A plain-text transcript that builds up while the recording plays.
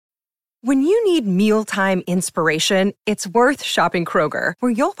When you need mealtime inspiration, it's worth shopping Kroger,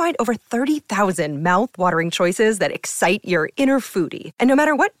 where you'll find over 30,000 mouth-watering choices that excite your inner foodie. And no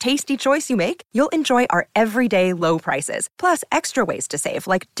matter what tasty choice you make, you'll enjoy our everyday low prices, plus extra ways to save,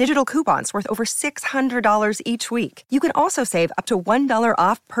 like digital coupons worth over $600 each week. You can also save up to $1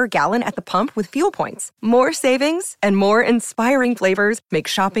 off per gallon at the pump with fuel points. More savings and more inspiring flavors make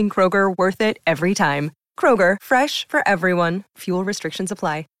shopping Kroger worth it every time. Kroger, fresh for everyone. Fuel restrictions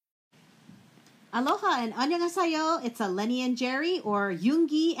apply. Aloha and annyeonghaseyo. It's Lenny and Jerry, or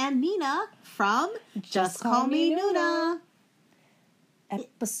Yoongi and Nina from Just Call Me Nuna.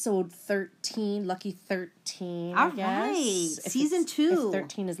 Episode 13, lucky 13, All I guess. right, season 2. If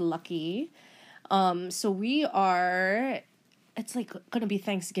 13 is lucky. So we are, it's like going to be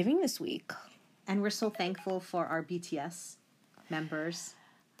Thanksgiving this week. And we're so thankful for our BTS members.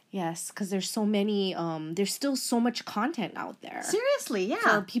 Yes, because there's so many, there's still so much content out there. Seriously, yeah.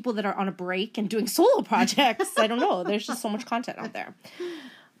 For people that are on a break and doing solo projects. I don't know. There's just so much content out there.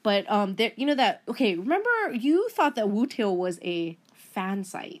 But, there, you know that, okay, remember you thought that Wootail was a fan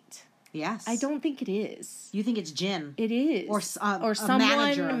site. Yes. I don't think it is. You think it's Jin? It is. Or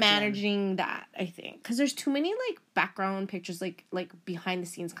someone managing that, I think. Because there's too many, like, background pictures, like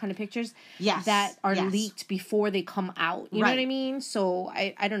behind-the-scenes kind of pictures. Yes. That are leaked before they come out. You know what I mean? So,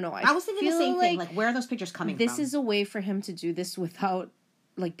 I don't know. I was thinking the same thing. Like, where are those pictures coming from? This is a way for him to do this without,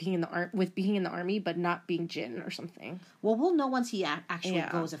 like, being in the army, but not being Jin or something. Well, we'll know once he actually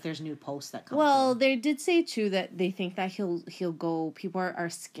goes if there's new posts that come. Well, they did say too that they think that he'll go. People are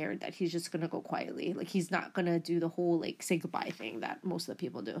scared that he's just gonna go quietly. Like, he's not gonna do the whole, like, say goodbye thing that most of the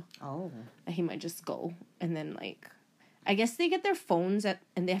people do. Oh, and he might just go, and then, like, I guess they get their phones and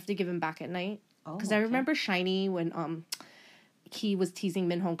they have to give them back at night. Because I remember Shiny when he was teasing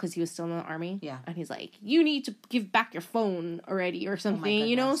Minho because he was still in the army. Yeah. And he's like, you need to give back your phone already or something,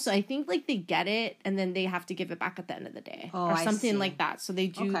 you know? So I think, like, they get it and then they have to give it back at the end of the day. Oh, or something like that. So they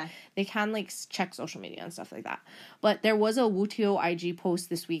do, they can, like, check social media and stuff like that. But there was a Wootail IG post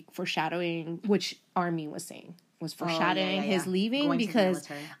this week foreshadowing, which Army was saying. Was foreshadowing his leaving going because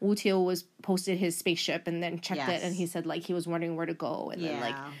Wootail was posted his spaceship and then checked it and he said, like, he was wondering where to go and then,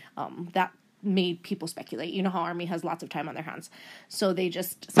 like, that made people speculate. You know how Army has lots of time on their hands. So they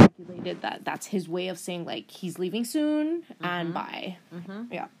just speculated that that's his way of saying, like, he's leaving soon and bye.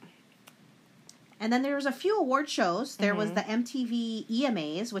 Mm-hmm. Yeah. And then there was a few award shows. There was the MTV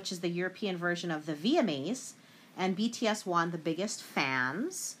EMAs, which is the European version of the VMAs. And BTS won the biggest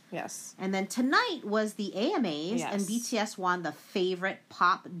fans. Yes. And then tonight was the AMAs. And BTS won the favorite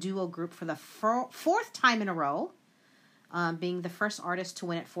pop duo group for the fourth time in a row. Being the first artist to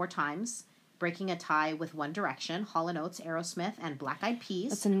win it 4 times. Breaking a tie with One Direction, Hall & Oates, Aerosmith, and Black Eyed Peas.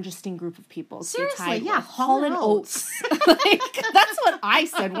 That's an interesting group of people. Seriously, yeah. Hall & Oates. Like, that's what I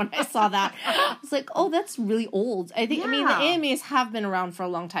said when I saw that. I was like, oh, that's really old. I think, I mean, the AMAs have been around for a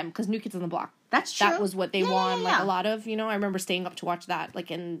long time because New Kids on the Block. That's true. That was what they won, like, a lot of, you know. I remember staying up to watch that,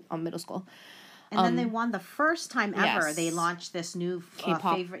 like, in middle school. And then they won the first time ever. They launched this new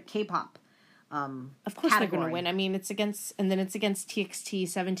favorite K-pop. Of course they're going to win. I mean, it's against TXT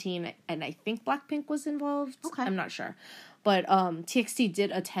 17, and I think Blackpink was involved. Okay. I'm not sure. But TXT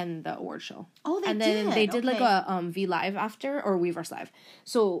did attend the award show. Oh, they did? And then they did like a V Live after, or Weverse Live.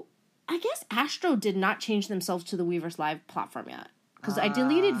 So I guess Astro did not change themselves to the Weverse Live platform yet. Because I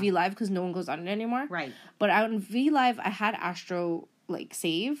deleted V Live because no one goes on it anymore. Right. But on V Live, I had Astro, like,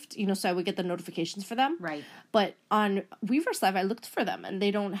 saved, you know, so I would get the notifications for them. Right. But on Weverse Live, I looked for them, and they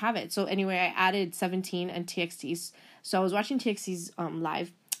don't have it. So anyway, I added 17 and TXT's. So I was watching TXT's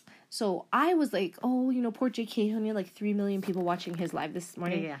live. So I was like, oh, you know, poor JK, he only had like 3 million people watching his live this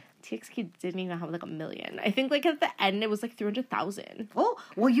morning. Yeah. TXT didn't even have like 1 million. I think, like, at the end, it was like 300,000. Oh,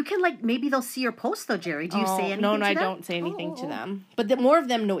 well, you can, like, maybe they'll see your post, though, Jerry. Do you say anything to them? No, I don't say anything to them. But more of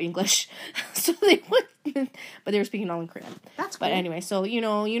them know English. So they would, but they were speaking all in Korean. That's cool. But anyway, so, you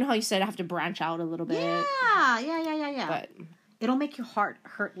know how you said I have to branch out a little bit. Yeah. But it'll make your heart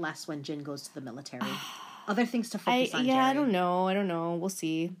hurt less when Jin goes to the military. Other things to focus on, Jerry. I don't know. We'll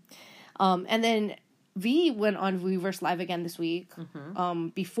see. And then V went on Weverse Live again this week.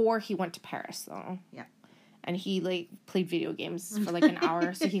 Before he went to Paris, though. Yeah. And he, like, played video games for, like, an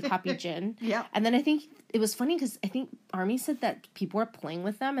hour, so he copied Jin. Yeah. And then I think it was funny because I think Army said that people were playing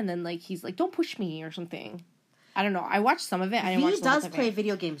with them, and then, like, he's like, don't push me or something. I don't know. I watched some of it. I didn't watch He does play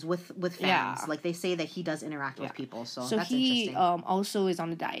video games with fans. Yeah. Like, they say that he does interact with people, so that's interesting. So he also is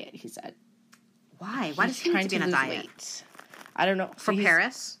on a diet, he said. Why? Why does he need to be on a diet? Weight. I don't know. For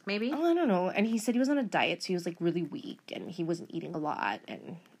Paris, maybe? Oh, I don't know. And he said he was on a diet, so he was, like, really weak, and he wasn't eating a lot,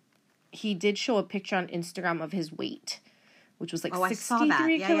 and he did show a picture on Instagram of his weight which was like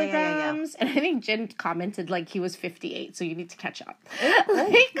 63 kilograms. And I think Jen commented like he was 58, so you need to catch up.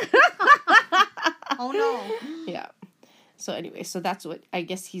 Oh no. Yeah. So anyway, so that's what I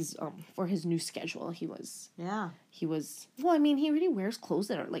guess he's for his new schedule. He was well, I mean, he really wears clothes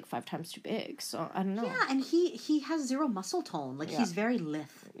that are like 5 times too big. So I don't know. Yeah, and he has zero muscle tone. Like he's very lithe.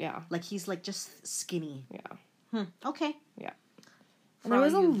 Yeah. Like he's like just skinny. Yeah. Okay. Yeah. And there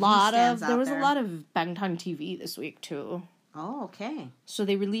was a lot of Bangtan TV this week too. Oh, okay. So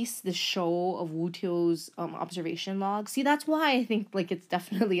they released the show of Wootio's observation log. See, that's why I think like it's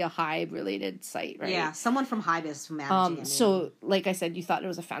definitely a HYBE related site, right? Yeah, someone from HYBE is managing it. So like I said, you thought it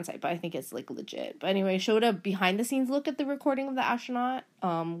was a fan site, but I think it's like legit. But anyway, showed a behind the scenes look at the recording of the astronaut,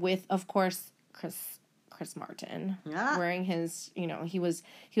 with of course Chris Martin wearing his, he was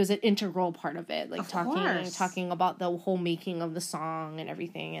an integral part of it, like talking about the whole making of the song and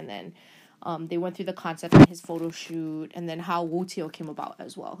everything, and then. They went through the concept of his photo shoot and then how Wootio came about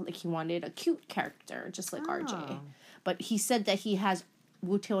as well. Like, he wanted a cute character, just like RJ. But he said that he has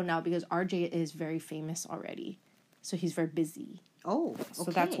Wootio now because RJ is very famous already. So he's very busy. Oh, okay.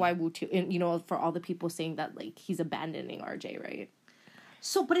 So that's why Wootio, and, for all the people saying that, like, he's abandoning RJ, right?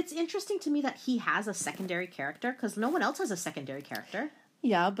 So, but it's interesting to me that he has a secondary character because no one else has a secondary character.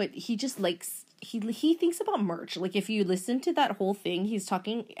 Yeah, but he just likes... He thinks about merch. Like, if you listen to that whole thing, he's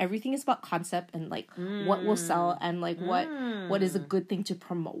talking... Everything is about concept and, like, what will sell and, like, what is a good thing to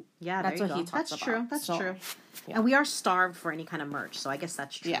promote. Yeah, that's what he talks about. True. That's true. Yeah. And we are starved for any kind of merch, so I guess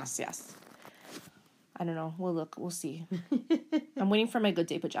that's true. Yes. I don't know. We'll see. I'm waiting for my Good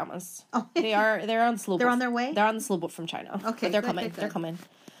Day pajamas. Oh, they're on slow boat. They're on their way? They're on the slow boat from China. Okay, but they're coming. Good. They're coming.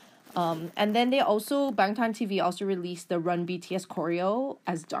 And then Bangtan TV also released the Run BTS choreo,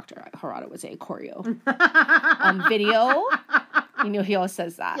 as Dr. Harada would say, choreo, video. He always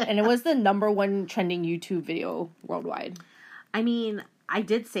says that. Yeah. And it was the #1 trending YouTube video worldwide. I mean, I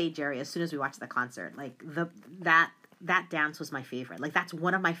did say, Jerry, as soon as we watched the concert, like, that dance was my favorite. Like, that's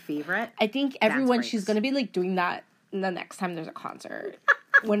one of my favorite. I think everyone, she's going to be, like, doing that the next time there's a concert.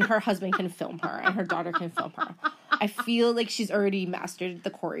 When her husband can film her and her daughter can film her. I feel like she's already mastered the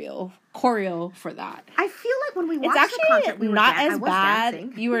choreo for that. I feel like when we watched the concert, we were not as bad.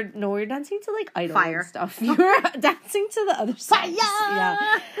 Dancing. We were dancing to like Idol Fire and stuff. You were dancing to the other songs. Fire!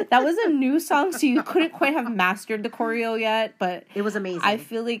 Yeah, that was a new song, so you couldn't quite have mastered the choreo yet. But it was amazing. I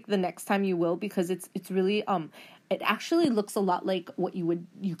feel like the next time you will, because it's really it actually looks a lot like what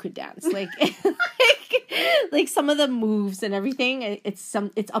you could dance like. Like some of the moves and everything, it's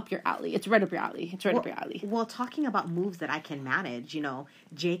up your alley. It's right up your alley. Up your alley. Well, talking about moves that I can manage,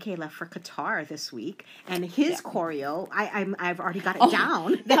 JK left for Qatar this week, and his choreo, I've already got it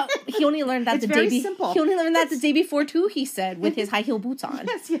down. He only learned that simple. He only learned that the day before too. He said with his high heel boots on.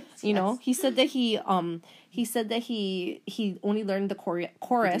 Yes. He said that he only learned the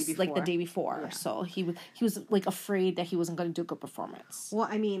chorus like the day before. Yeah. So he was like afraid that he wasn't going to do a good performance. Well,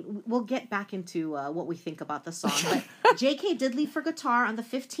 I mean, we'll get back into what we think about the song, but JK did leave for Qatar on the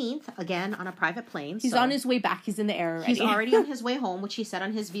 15th, again on a private plane. He's on his way back. He's in the air already. He's already on his way home, which he said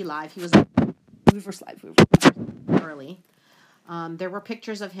on his V Live. He was Weverse Live early. There were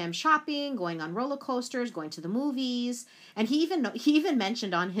pictures of him shopping, going on roller coasters, going to the movies, and he even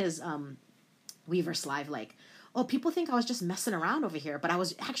mentioned on his Weverse Live, like, oh, people think I was just messing around over here, but I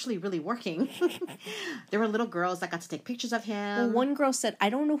was actually really working. There were little girls that got to take pictures of him. Well, one girl said, I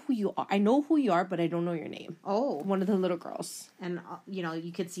don't know who you are. I know who you are, but I don't know your name. Oh. One of the little girls. And,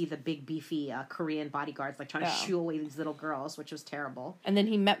 you could see the big, beefy Korean bodyguards, like, trying to shoo away these little girls, which was terrible. And then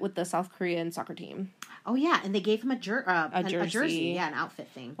he met with the South Korean soccer team. Oh, yeah, and they gave him a jersey. Yeah, an outfit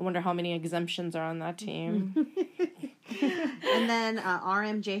thing. I wonder how many exemptions are on that team. And then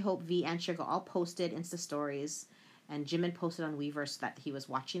RM, J-Hope, V, and Suga all posted Insta stories, and Jimin posted on Weverse that he was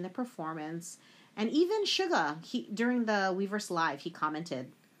watching the performance, and even Suga, during the Weverse Live, he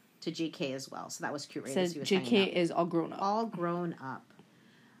commented to JK as well, so that was cute. Right? Said JK is all grown up. All grown up.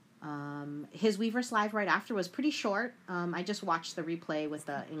 His Weverse Live right after was pretty short. I just watched the replay with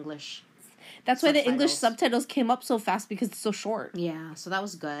the English. That's why the English subtitles came up so fast, because it's so short. Yeah, so that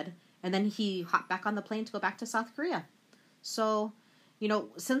was good. And then he hopped back on the plane to go back to South Korea. So,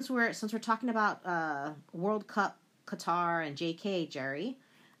 since we're talking about World Cup, Qatar, and JK, Jerry,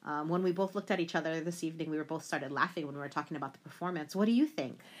 when we both looked at each other this evening, we both started laughing when we were talking about the performance. What do you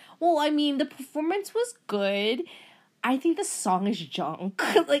think? Well, I mean, the performance was good. I think the song is junk.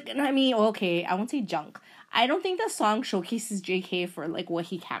 I won't say junk. I don't think the song showcases JK for, like, what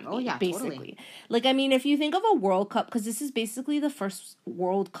he can be, basically. Totally. Like, I mean, if you think of a World Cup, because this is basically the first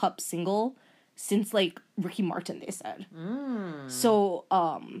World Cup single since, like, Ricky Martin, they said. So,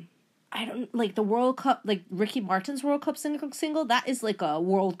 I don't like the World Cup, like Ricky Martin's World Cup single. That is like a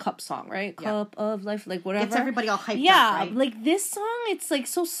World Cup song, right? Cup of Life, like whatever. Gets everybody all hyped up, right? Like this song, it's like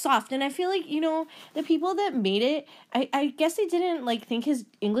so soft, and I feel like, you know, the people that made it, I guess they didn't like think his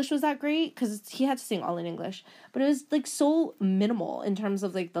English was that great because he had to sing all in English, but it was like so minimal in terms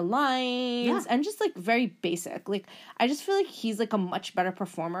of like the lines and just like very basic. Like I just feel like he's like a much better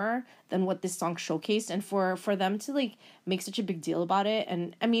performer than what this song showcased, and for them to like make such a big deal about it,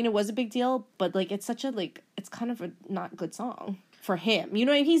 and I mean it was a big deal, but like it's such a like it's kind of a not good song for him, you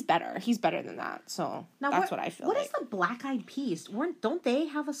know. He's better than that, so now, that's what I feel. What is the Black Eyed Peas? Don't they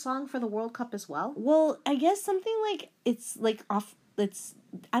have a song for the World Cup as well? Well, I guess something like it's like off. It's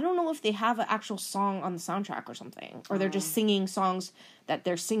I don't know if they have an actual song on the soundtrack or something, or they're just singing songs that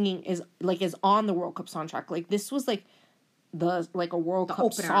they're singing is on the World Cup soundtrack. Like this was like a World Cup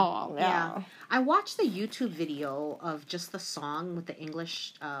opener song. Yeah. I watched the YouTube video of just the song with the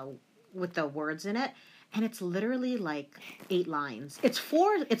English with the words in it, and it's literally like 8 lines. It's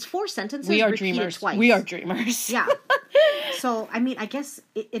four sentences. We are dreamers. Twice. We are dreamers. Yeah. So I mean, I guess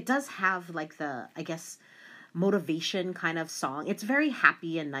it does have like the motivation kind of song. It's very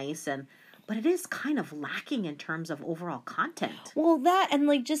happy and nice, but it is kind of lacking in terms of overall content. Well, that and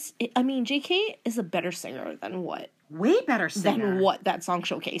like just I mean, JK is a better singer than what. Way better singer than what that song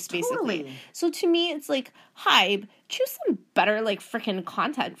showcased, basically. Totally. So to me, it's like, Hybe, choose some better, like, freaking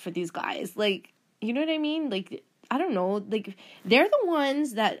content for these guys. Like, you know what I mean? Like, I don't know. Like, they're the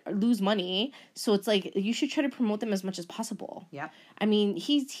ones that lose money, so it's like, you should try to promote them as much as possible. Yeah. I mean,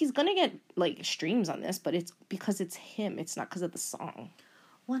 he's gonna get, like, streams on this, but it's because it's him. It's not because of the song.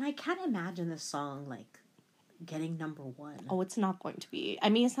 Well, and I can't imagine this song, like, getting number 1. Oh, it's not going to be. I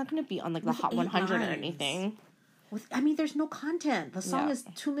mean, it's not going to be on, like, the Hot 100 or anything. There's no content. The song is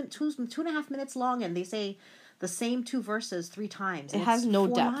 2.5 minutes long, and they say the same 2 verses 3 times. It has no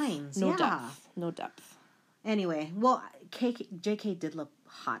 4 depth. lines. No depth. Anyway, well, JK did look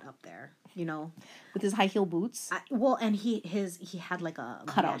hot up there, you know, with his high heel boots. And he had like a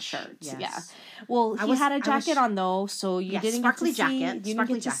cutout shirt. Yes. Yeah. Well, he had a jacket on though, so you didn't get to see. You didn't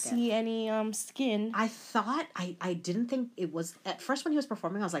get to see any skin. I thought I didn't think it was at first when he was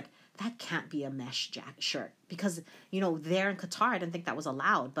performing. I was like, that can't be a mesh shirt because you know there in Qatar I didn't think that was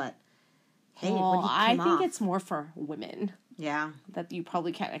allowed. But hey, when he came I think it's more for women. Yeah, that you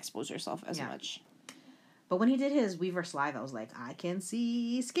probably can't expose yourself as much. But when he did his Weverse Live, I was like, I can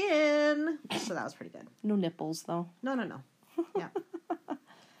see skin. So that was pretty good. No nipples, though. No. Yeah.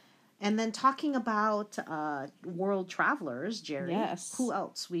 And then talking about world travelers, Jerry. Yes. Who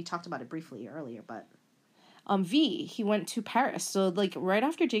else? We talked about it briefly earlier, but... V, he went to Paris. So, like, right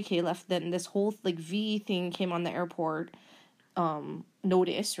after JK left, then this whole, like, V thing came on the airport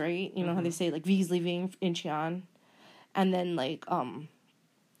notice, right? You know how they say, like, V's leaving Incheon. And then, like,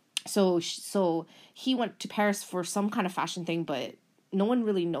 So he went to Paris for some kind of fashion thing, but no one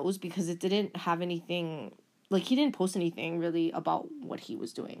really knows because it didn't have anything, like he didn't post anything really about what he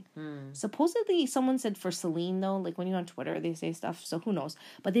was doing. Supposedly someone said for Celine though, like when you're on Twitter they say stuff, so who knows,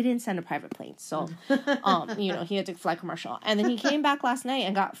 but they didn't send a private plane, so you know, he had to fly commercial. And then he came back last night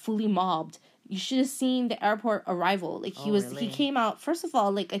and got fully mobbed. You should have seen the airport arrival. Like he came out, first of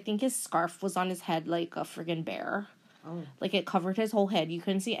all, like I think his scarf was on his head like a friggin' bear. Oh. Like, it covered his whole head. You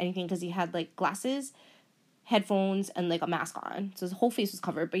couldn't see anything because he had, like, glasses, headphones, and, like, a mask on. So his whole face was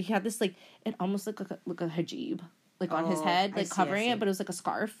covered. But he had this, like, it almost looked like a hijab, like, on his head, like, covering it. But it was, like, a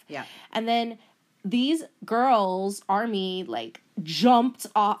scarf. Yeah. And then these girls, ARMY, like, jumped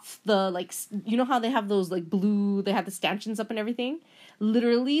off the, like, you know how they have those, like, blue, they had the stanchions up and everything?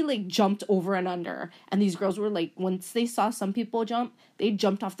 Literally, like, jumped over and under. And these girls were, like, once they saw some people jump, they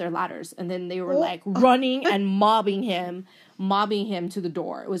jumped off their ladders. And then they were, like, running and mobbing him to the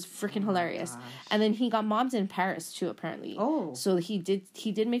door. It was freaking hilarious. Gosh. And then he got mobbed in Paris, too, apparently. Oh. So he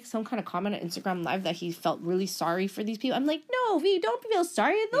did make some kind of comment on Instagram Live that he felt really sorry for these people. I'm like, no, V, don't feel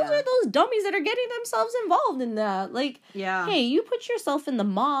sorry. Those are those dummies that are getting themselves involved in that. Like, hey, you put yourself in the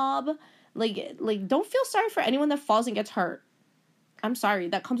mob. Like, don't feel sorry for anyone that falls and gets hurt. I'm sorry,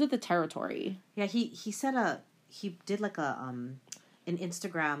 that comes with the territory. Yeah, he said he did like an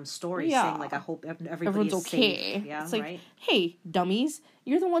Instagram story saying like I hope everyone's okay. Safe. Yeah, it's like, right? Hey, dummies,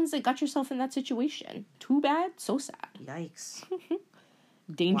 you're the ones that got yourself in that situation. Too bad, so sad. Yikes.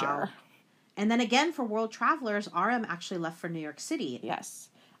 Danger. Wow. And then again for world travelers, RM actually left for New York City. Yes.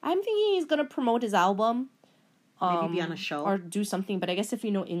 I'm thinking he's gonna promote his album. Maybe be on a show. Or do something, but I guess if you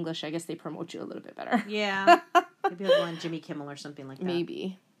know English, I guess they promote you a little bit better. Yeah. Maybe he'll go on Jimmy Kimmel or something like that.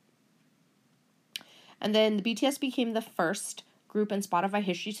 Maybe. And then the BTS became the first group in Spotify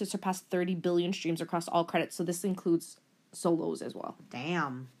history to surpass 30 billion streams across all credits. So this includes solos as well.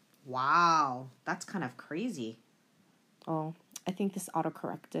 Damn. Wow. That's kind of crazy. Oh, I think this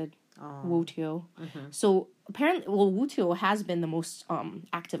auto-corrected. Wutio. So apparently, Wutio has been the most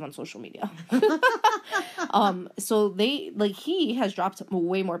active on social media. So he has dropped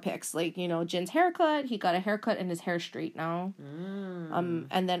way more pics. Like, you know, Jin's haircut. He got a haircut and his hair straight now.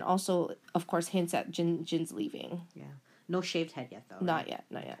 And then also, of course, hints at Jin's leaving. Yeah. No shaved head yet, though. Not yet.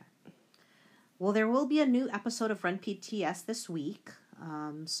 Well, there will be a new episode of Run PTS this week.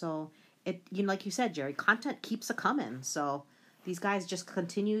 So it, you know, like you said, Jerry, content keeps a coming. So these guys just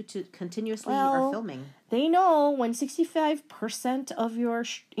continuously are filming. They know when 65% of your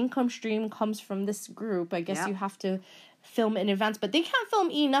income stream comes from this group, I guess you have to film in advance. But they can't film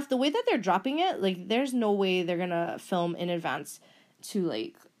enough. The way that they're dropping it, like, there's no way they're going to film in advance to,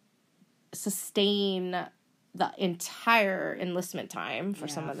 like, sustain the entire enlistment time for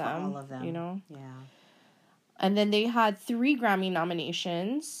some of them. All of them. You know? Yeah. And then they had 3 Grammy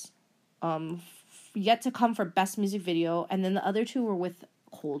nominations. Yet to come for Best Music Video, and then the other 2 were with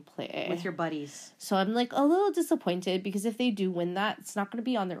Coldplay. With your buddies. So I'm, like, a little disappointed, because if they do win that, it's not going to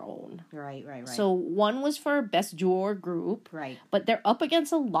be on their own. Right. So one was for Best Duo or Group. Right. But they're up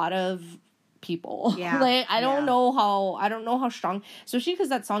against a lot of people. Yeah. Like, I don't know how strong, especially because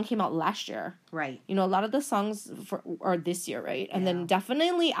that song came out last year. Right. You know, a lot of the songs are this year, right? And then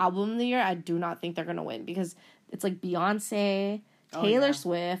definitely Album of the Year, I do not think they're going to win, because it's, like, Beyonce, Taylor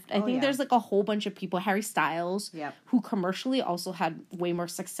Swift. I think there's, like, a whole bunch of people. Harry Styles, who commercially also had way more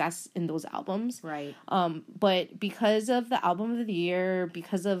success in those albums. Right. But because of the Album of the Year,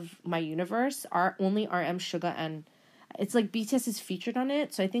 because of My Universe, only RM, Suga, and it's like BTS is featured on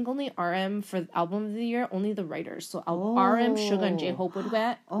it. So I think only RM for the Album of the Year, only the writers. So RM, Suga, and J-Hope would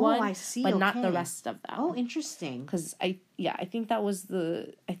get one. I see. But not the rest of them. Oh, interesting. Because I think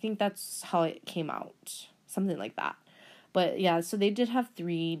that's how it came out. Something like that. But yeah, so they did have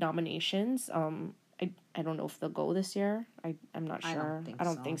 3 nominations. I don't know if they'll go this year. I'm not sure. I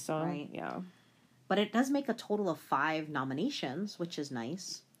don't think so. Right. Yeah. But it does make a total of 5 nominations, which is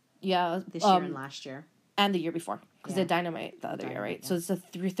nice. Yeah. This year and last year. And the year before. Because they Dynamite the other year, right? Yeah. So it's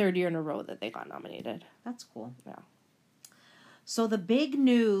the third year in a row that they got nominated. That's cool. Yeah. So the big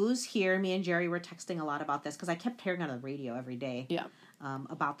news here, me and Jerry were texting a lot about this, because I kept hearing on the radio every day. Yeah.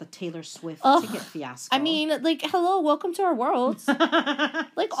 About the Taylor Swift ticket fiasco. I mean, like, hello, welcome to our world.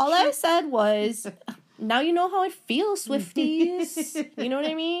 Like, all I said was, now you know how it feels, Swifties. You know what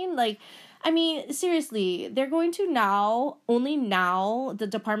I mean? Like, I mean, seriously, they're going to only now, the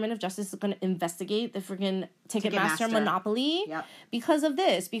Department of Justice is going to investigate the freaking Ticketmaster monopoly because of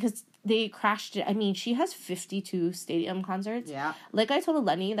this, because they crashed it. I mean, she has 52 stadium concerts. Yeah. Like I told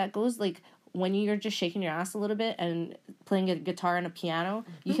Lenny, that goes, like, when you're just shaking your ass a little bit and playing a guitar and a piano,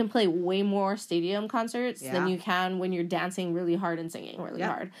 you can play way more stadium concerts than you can when you're dancing really hard and singing really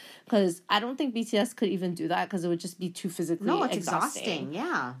hard. Because I don't think BTS could even do that, because it would just be too physically exhausting.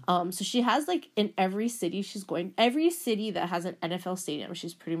 Yeah. So she has, like, in every city every city that has an NFL stadium,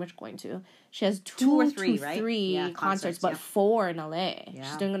 she's pretty much going to. She has 2 or 3 concerts, but 4 in LA. Yeah.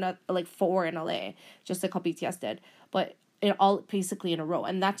 She's doing 4 in LA, just like how BTS did. But it all basically in a row,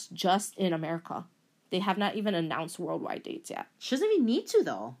 and that's just in America. They have not even announced worldwide dates yet. She doesn't even need to,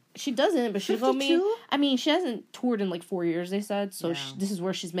 though. She doesn't, but she's I mean, she hasn't toured in 4 years, they said, so this is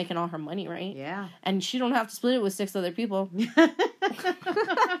where she's making all her money, right? Yeah. And she don't have to split it with 6 other people.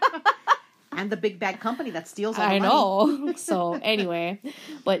 And the big bad company that steals all the money. I know. So, anyway.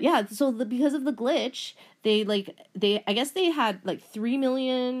 But, yeah, so because of the glitch, I guess they had, 3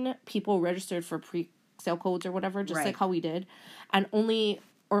 million people registered for sale codes or whatever, just like how we did, and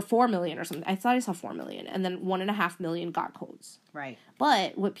or 4 million or something. I thought I saw 4 million, and then 1.5 million got codes. Right.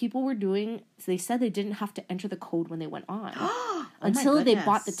 But what people were doing, they said they didn't have to enter the code when they went on until they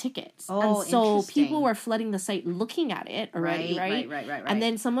bought the tickets. Oh, and so people were flooding the site looking at it already, right? Right. And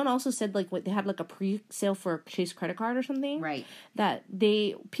then someone also said they had a pre-sale for Chase credit card or something. Right. That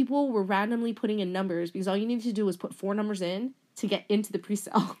people were randomly putting in numbers, because all you needed to do was put 4 numbers in to get into the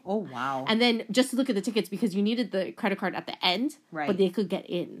pre-sale. Oh, wow. And then just to look at the tickets, because you needed the credit card at the end, but they could get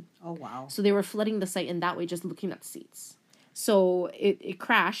in. Oh, wow. So they were flooding the site in that way, just looking at the seats. So it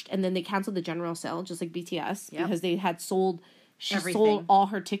crashed, and then they canceled the general sale, just like BTS, because they had sold all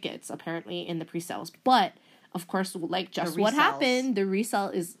her tickets, apparently, in the pre-sales. But, of course, what happened, the resale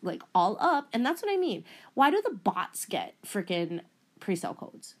is, all up, and that's what I mean. Why do the bots get freaking pre-sale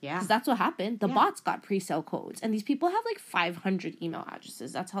codes? Yeah. Because that's what happened. The bots got pre-sale codes. And these people have 500 email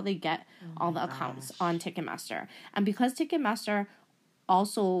addresses. That's how they get all the accounts on Ticketmaster. And because Ticketmaster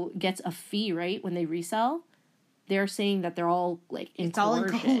also gets a fee, right, when they resell, they're saying that they're all in it's coercion. All in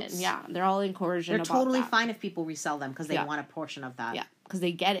cahoots. Yeah, they're all in coercion. They're totally fine if people resell them because they want a portion of that. Yeah, because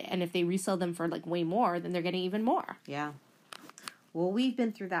they get it. And if they resell them for like way more, then they're getting even more. Yeah. Well, we've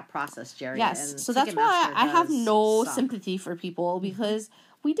been through that process, Jerry. Yes. So that's why I have no sympathy for people, because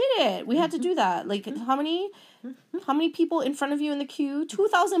we did it. We had to do that. Like, how many people in front of you in the queue?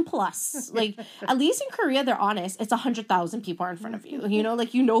 2,000 plus. Like, at least in Korea, they're honest. It's 100,000 people are in front of you. You know,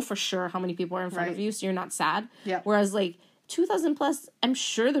 like, you know for sure how many people are in front of you, so you're not sad. Yep. Whereas, like, 2,000 plus, I'm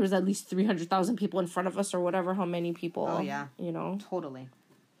sure there was at least 300,000 people in front of us, or whatever, how many people. Oh, yeah. You know?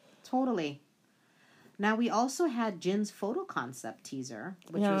 Totally. Now, we also had Jin's photo concept teaser,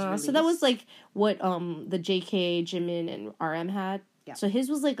 which was released. So that was, like, what the JK, Jimin, and RM had. Yeah. So his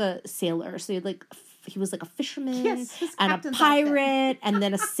was, like, a sailor. So he was, like, a fisherman and a pirate and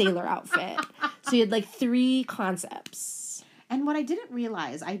then a sailor outfit. So he had, like, 3 concepts. And what I didn't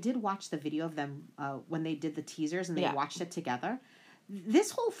realize, I did watch the video of them when they did the teasers and they watched it together.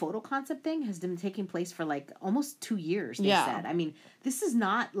 This whole photo concept thing has been taking place for like almost 2 years, they said. I mean, this is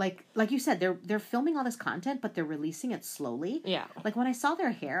not like you said, they're filming all this content, but they're releasing it slowly. Yeah. Like when I saw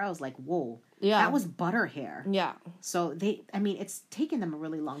their hair, I was like, whoa. Yeah. That was butter hair. Yeah. So it's taken them a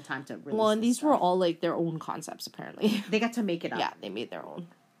really long time to release. Well, and these were all like their own concepts, apparently. They got to make it up. Yeah, they made their own.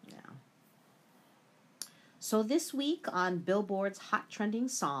 Yeah. So this week on Billboard's Hot Trending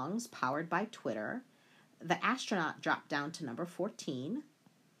Songs, powered by Twitter, The Astronaut dropped down to number 14.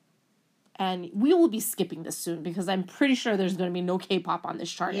 And we will be skipping this soon because I'm pretty sure there's going to be no K-pop on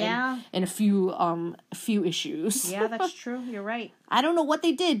this chart in a few issues. Yeah, that's true. You're right. I don't know what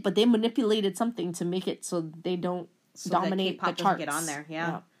they did, but they manipulated something to make it so they don't dominate the charts. Get on there.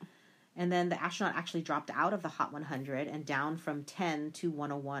 Yeah. And then The Astronaut actually dropped out of the Hot 100 and down from 10 to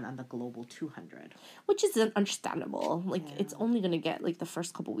 101 on the Global 200. Which is understandable. Like, it's only going to get, like, the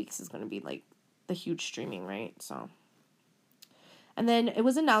first couple weeks is going to be, like, the huge streaming, right? So, and then it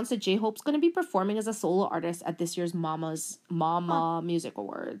was announced that J-Hope's going to be performing as a solo artist at this year's Mama Music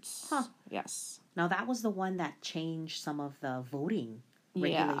Awards. Huh. Yes. Now that was the one that changed some of the voting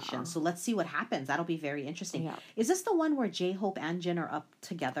regulations. So let's see what happens. That'll be very interesting. Yeah. Is this the one where J-Hope and Jin are up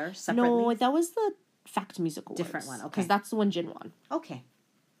together separately? No, that was the Fact Music Awards. Different one. Okay. Because that's the one Jin won. Okay.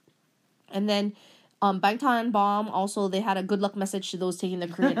 And then Bangtan Bomb, also, they had a good luck message to those taking the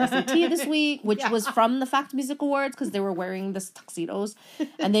Korean SAT this week, which was from the Fact Music Awards, because they were wearing this tuxedos.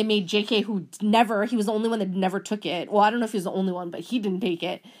 And they made JK, he was the only one that never took it. Well, I don't know if he was the only one, but he didn't take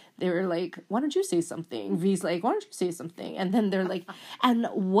it. They were like, why don't you say something? V's like, why don't you say something? And then they're like, and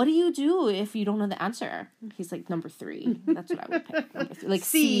what do you do if you don't know the answer? He's like, number 3. That's what I would pick. Number 3. Like,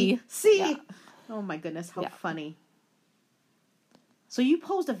 C. Yeah. Oh my goodness, how funny. So you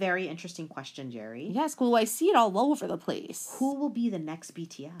posed a very interesting question, Jerry. Yes, well, I see it all over the place. Who will be the next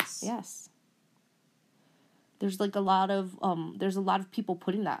BTS? Yes. There's like a lot of people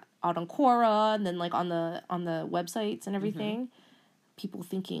putting that out on Quora and then like on the websites and everything. Mm-hmm. People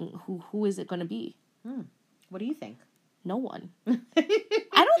thinking who is it going to be? What do you think? No one. I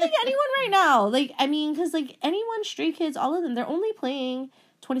don't think anyone right now. Like, I mean, because like anyone, Stray Kids, all of them, they're only playing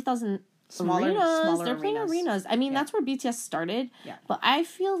 20,000 smaller they're playing arenas. I mean, that's where BTS started. Yeah. But I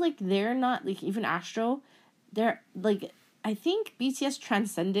feel like they're not, like, even Astro, they're, like, I think BTS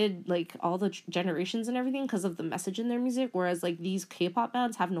transcended, like, all the generations and everything because of the message in their music, whereas, like, these K-pop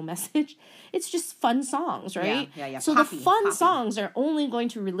bands have no message. It's just fun songs, right? Yeah. So the fun songs are only going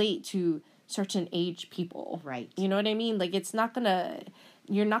to relate to certain age people. Right. You know what I mean? Like, it's not gonna...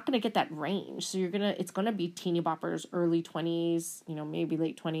 You're not going to get that range. So it's going to be teeny boppers, early 20s, maybe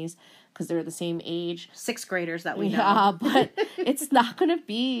late 20s, because they're the same age. 6th graders that we know. Yeah, but it's not going to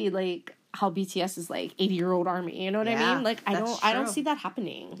be like how BTS is like 80-year-old army. You know what I mean? Like, I don't see that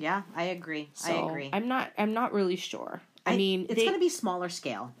happening. Yeah, I agree. So I'm not really sure. I mean, it's going to be smaller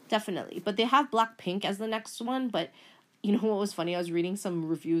scale. Definitely. But they have Blackpink as the next one, but you know what was funny? I was reading some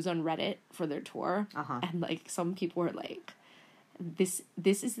reviews on Reddit for their tour, and like some people were like, this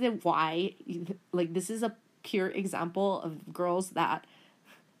is this is a pure example of girls that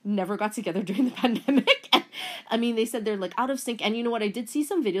never got together during the pandemic. And, I mean, they said they're like out of sync. And you know what? I did see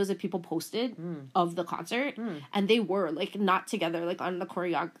some videos that people posted of the concert, and they were like not together, like on the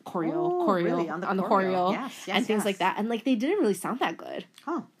choreo, really? on the choreo, yes, and things like that. And like they didn't really sound that good.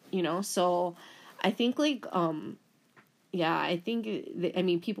 Huh. So I think like I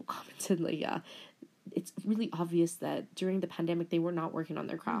think people commented like it's really obvious that during the pandemic they were not working on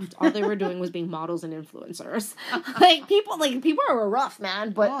their craft. All they were doing was being models and influencers. people were rough,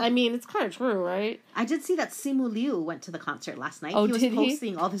 man. But I mean, it's kind of true, right? I did see that Simu Liu went to the concert last night. He was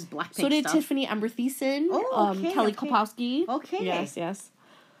posting all this Blackpink stuff. So did Tiffany Amber Thiessen. Kelly Kapowski. Okay. Yes.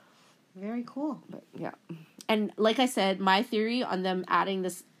 Very cool. But, yeah. And like I said, my theory on them adding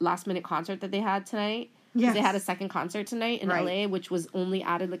this last minute concert that they had tonight Yes. They had a second concert tonight in LA, which was only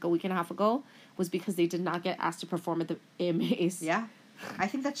added like a week and a half ago, was because they did not get asked to perform at the AMAs. Yeah. I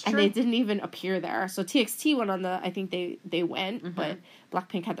think that's true. And they didn't even appear there. So TXT went on I think they went, but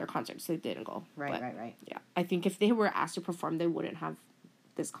Blackpink had their concert, so they didn't go. Right. Yeah. I think if they were asked to perform, they wouldn't have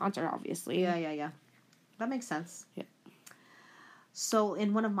this concert, obviously. Yeah. That makes sense. Yeah. So,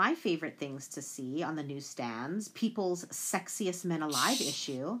 in one of my favorite things to see on the newsstands, People's Sexiest Men Alive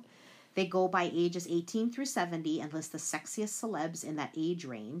issue, they go by ages 18 through 70 and list the sexiest celebs in that age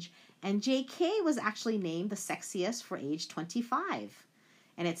range. And JK was actually named the sexiest for age 25.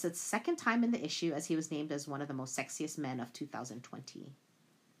 And it's the second time in the issue as he was named as one of the most sexiest men of 2020.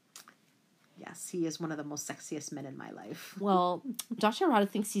 Yes, he is one of the most sexiest men in my life. Well, Dr. Arata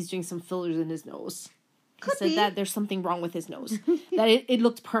thinks he's doing some fillers in his nose. He said that there's something wrong with his nose. That it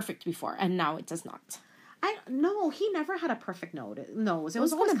looked perfect before, and now it does not. No, he never had a perfect nose. It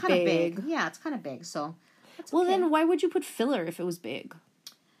was always kind of big. Yeah, it's kind of big, so that's okay. Then why would you put filler if it was big?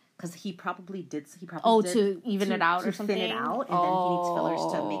 Because he probably did. To even it out or something? To thin it out, and then he needs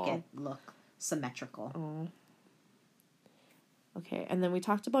fillers to make it look symmetrical. Oh. Okay, and then we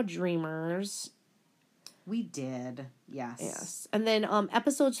talked about Dreamers. We did, yes. And then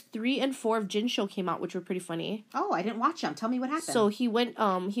episodes 3 and 4 of Jin Show came out, which were pretty funny. Oh, I didn't watch them. Tell me what happened. So he went,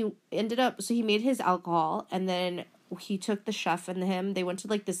 he made his alcohol, and then he took the chef and they went to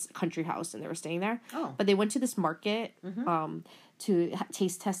like this country house, and they were staying there. Oh. But they went to this market, to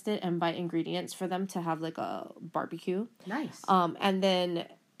taste test it and buy ingredients for them to have like a barbecue. Nice. And then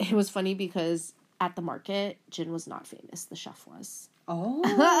it was funny because at the market, Jin was not famous. The chef was. Oh,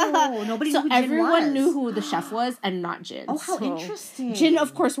 nobody knew who Jin was. So everyone knew who the chef was and not Jin. Oh, how interesting. Jin,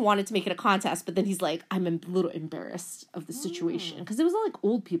 of course, wanted to make it a contest, but then he's like, I'm a little embarrassed of the situation. Because it was all like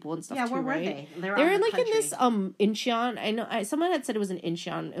old people and stuff too, where right? were they? They were like in this Incheon. I know someone had said it was an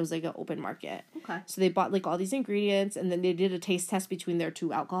Incheon. It was like an open market. Okay. So they bought like all these ingredients, and then they did a taste test between their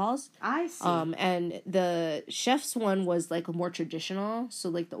two alcohols. I see. And the chef's one was like more traditional, so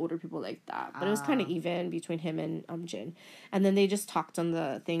like the older people liked that. But it was kind of even between him and Jin. And then they just talked on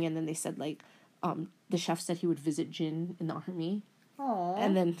the thing, and then they said like the chef said he would visit Jin in the army. Aww.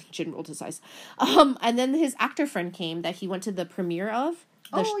 And then Jin rolled his eyes. And then his actor friend came that he went to the premiere of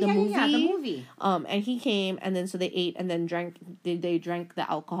the movie. And he came, and then so they ate and then drank. They drank the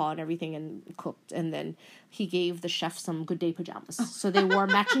alcohol and everything and cooked, and then he gave the chef some Good Day pajamas. So they wore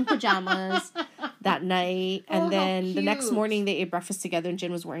matching pajamas that night, and then the next morning they ate breakfast together, and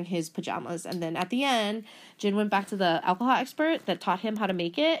Jin was wearing his pajamas. And then at the end, Jin went back to the alcohol expert that taught him how to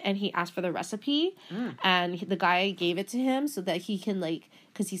make it, and he asked for the recipe, and the guy gave it to him so that he can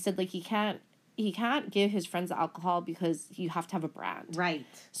because he said he can't give his friends the alcohol because you have to have a brand. Right.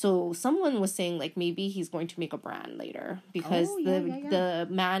 So someone was saying maybe he's going to make a brand later because the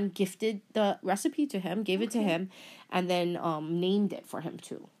man gifted the recipe to him, gave it to him, and then named it for him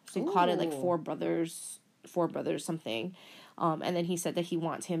too. So he called it Four Brothers something. And then he said that he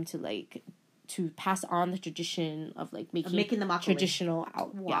wants him to pass on the tradition of making the makgeolli. Traditional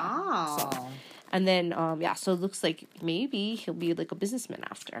out. Wow. Yeah, so. And then, so it looks like maybe he'll be a businessman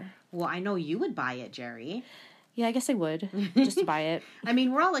after. Well, I know you would buy it, Jerry. Yeah, I guess I would, just to buy it. I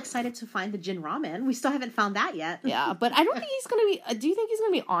mean, we're all excited to find the Jin ramen. We still haven't found that yet. Yeah, but I don't think he's going to be... do you think he's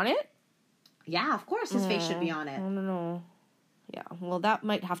going to be on it? Yeah, of course his face should be on it. I don't know. Yeah, well, that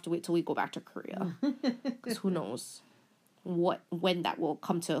might have to wait till we go back to Korea. Because who knows when that will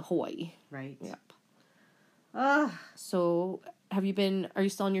come to Hawaii. Right. Yep. So, are you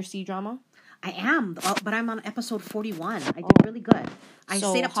still on your C-drama? I am, but I'm on episode 41. I did really good. I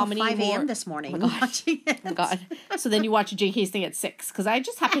stayed up till 5 a.m. this morning watching it. Oh, God. So then you watch JK's thing at 6, because I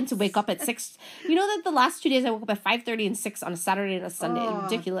just happened to wake up at 6. You know that the last 2 days I woke up at 5:30 and 6 on a Saturday and a Sunday.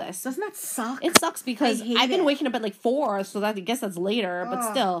 Ridiculous. Doesn't that suck? It sucks because I've been waking up at 4, so I guess that's later,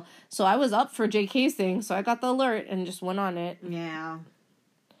 but still. So I was up for JK's thing, so I got the alert and just went on it. Yeah.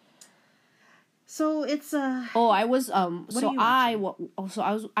 So it's I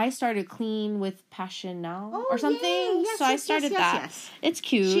started Clean with Passion Now or something. Yes, so I started that. Yes. It's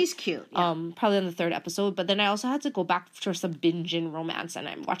cute. She's cute. Yeah. Probably on the 3rd episode, but then I also had to go back for some binge in romance, and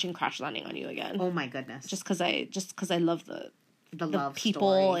I'm watching Crash Landing on You again. Oh my goodness! Just because I love the love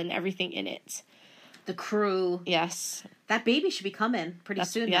people story. And everything in it. The crew. Yes. That baby should be coming pretty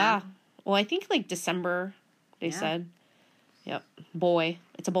soon. Yeah. Now. Well, I think December. They said. Yep. Boy.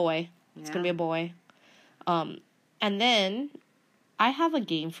 It's a boy. It's going to be a boy. And then I have a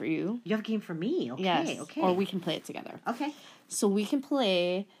game for you. You have a game for me? Okay. Yes. Okay. Or we can play it together. Okay. So we can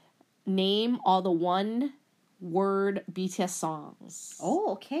play Name All the One-Word BTS songs.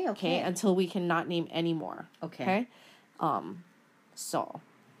 Oh, okay. Okay, until we cannot name any more. Okay. So.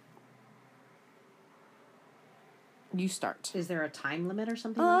 You start. Is there a time limit or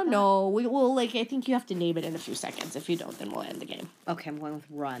something like that? No. We will, I think you have to name it in a few seconds. If you don't, then we'll end the game. Okay, I'm going with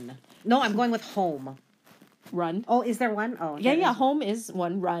run. No, I'm going with home. Run. Oh, is there one? Oh, yeah. Home is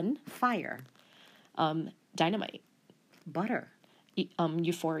one. Run. Fire. Dynamite. Butter.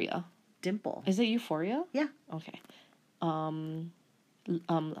 Euphoria. Dimple. Is it Euphoria? Yeah. Okay.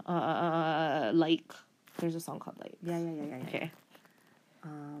 Like. There's a song called Like. Yeah. Okay.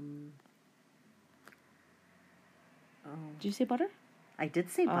 Oh. Did you say butter? I did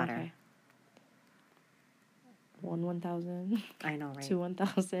say butter. Okay. 1,000. I know, right? 2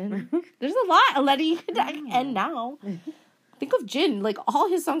 1,000. There's a lot, Letty. You could end now. Think of Jin. All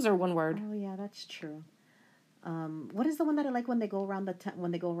his songs are one word. Oh yeah, that's true. What is the one that I like when they go around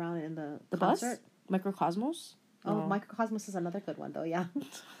when they go around in the concert? Bus? Microcosmos. Oh, Microcosmos is another good one though. Yeah.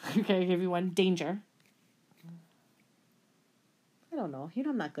 Okay, I'll give you one. Danger. I don't know.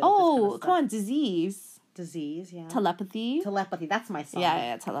 I'm not good. At this kind of come on, Disease. Disease, yeah. Telepathy. That's my song.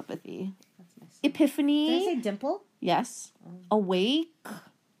 Yeah, Telepathy. That's my song. Epiphany. Did I say Dimple? Yes. Awake.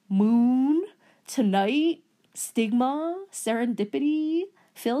 Moon. Tonight. Stigma. Serendipity.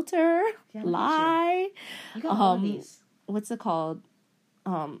 Filter. Yeah, Lie. You got all of these. What's it called?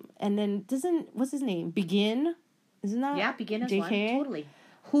 And then what's his name? Begin. Isn't that? Yeah, Begin is JK? one. Totally.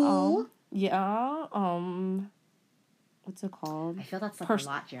 Who? Yeah. What's it called? I feel that's a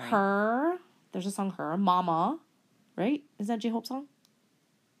lot, Jerry. Her. There's a song, Her. Mama. Right? Is that J-Hope's song?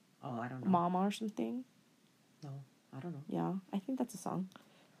 Oh, I don't know. Mama or something? No, I don't know. Yeah, I think that's a song.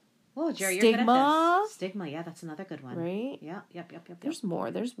 Oh, Jerry, Stigma. you're good at this. Stigma, yeah, that's another good one. Right? Yeah, yep. There's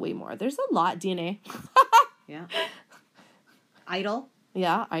more. There's way more. There's a lot, DNA. Yeah. Idol.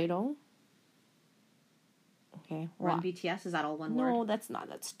 Yeah, Idol. Okay. Run BTS, is that all one word? No, that's not.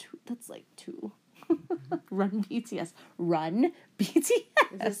 That's two. That's like two. Run BTS. Run BTS.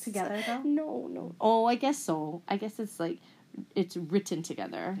 Is this together though? No. Oh, I guess so. I guess it's written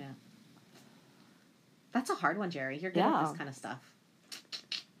together. Yeah. That's a hard one, Jerry. You're good at this kind of stuff.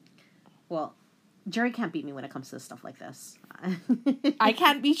 Well, Jerry can't beat me when it comes to stuff like this. I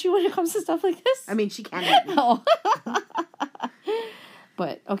can't beat you when it comes to stuff like this? I mean, she can beat me. Oh.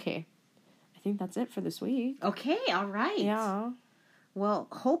 But, okay. I think that's it for this week. Okay, all right. Yeah. Well,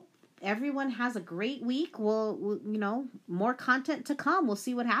 hope everyone has a great week. We'll more content to come. We'll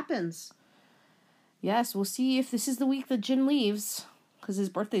see what happens. Yes, we'll see if this is the week that Jin leaves. Because his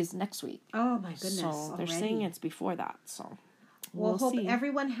birthday is next week. Oh, my goodness. So they're saying it's before that, so... We'll hope see.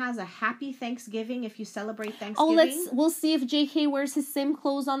 Everyone has a happy Thanksgiving if you celebrate Thanksgiving. We'll see if JK wears his same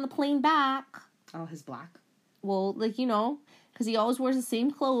clothes on the plane back. Oh, his black? Well, because he always wears the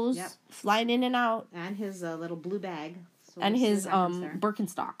same clothes, flying in and out. And his little blue bag. So and his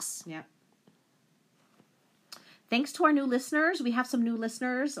Birkenstocks. Yep. Thanks to our new listeners. We have some new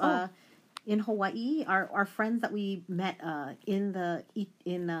listeners in Hawaii. Our friends that we met in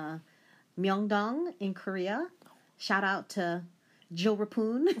Myeongdong in Korea. Shout out to Jill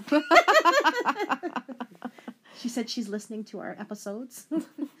Rapoon. She said she's listening to our episodes.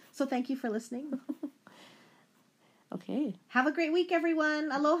 So thank you for listening. Okay. Have a great week, everyone.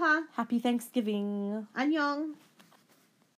 Aloha. Happy Thanksgiving. Annyeong.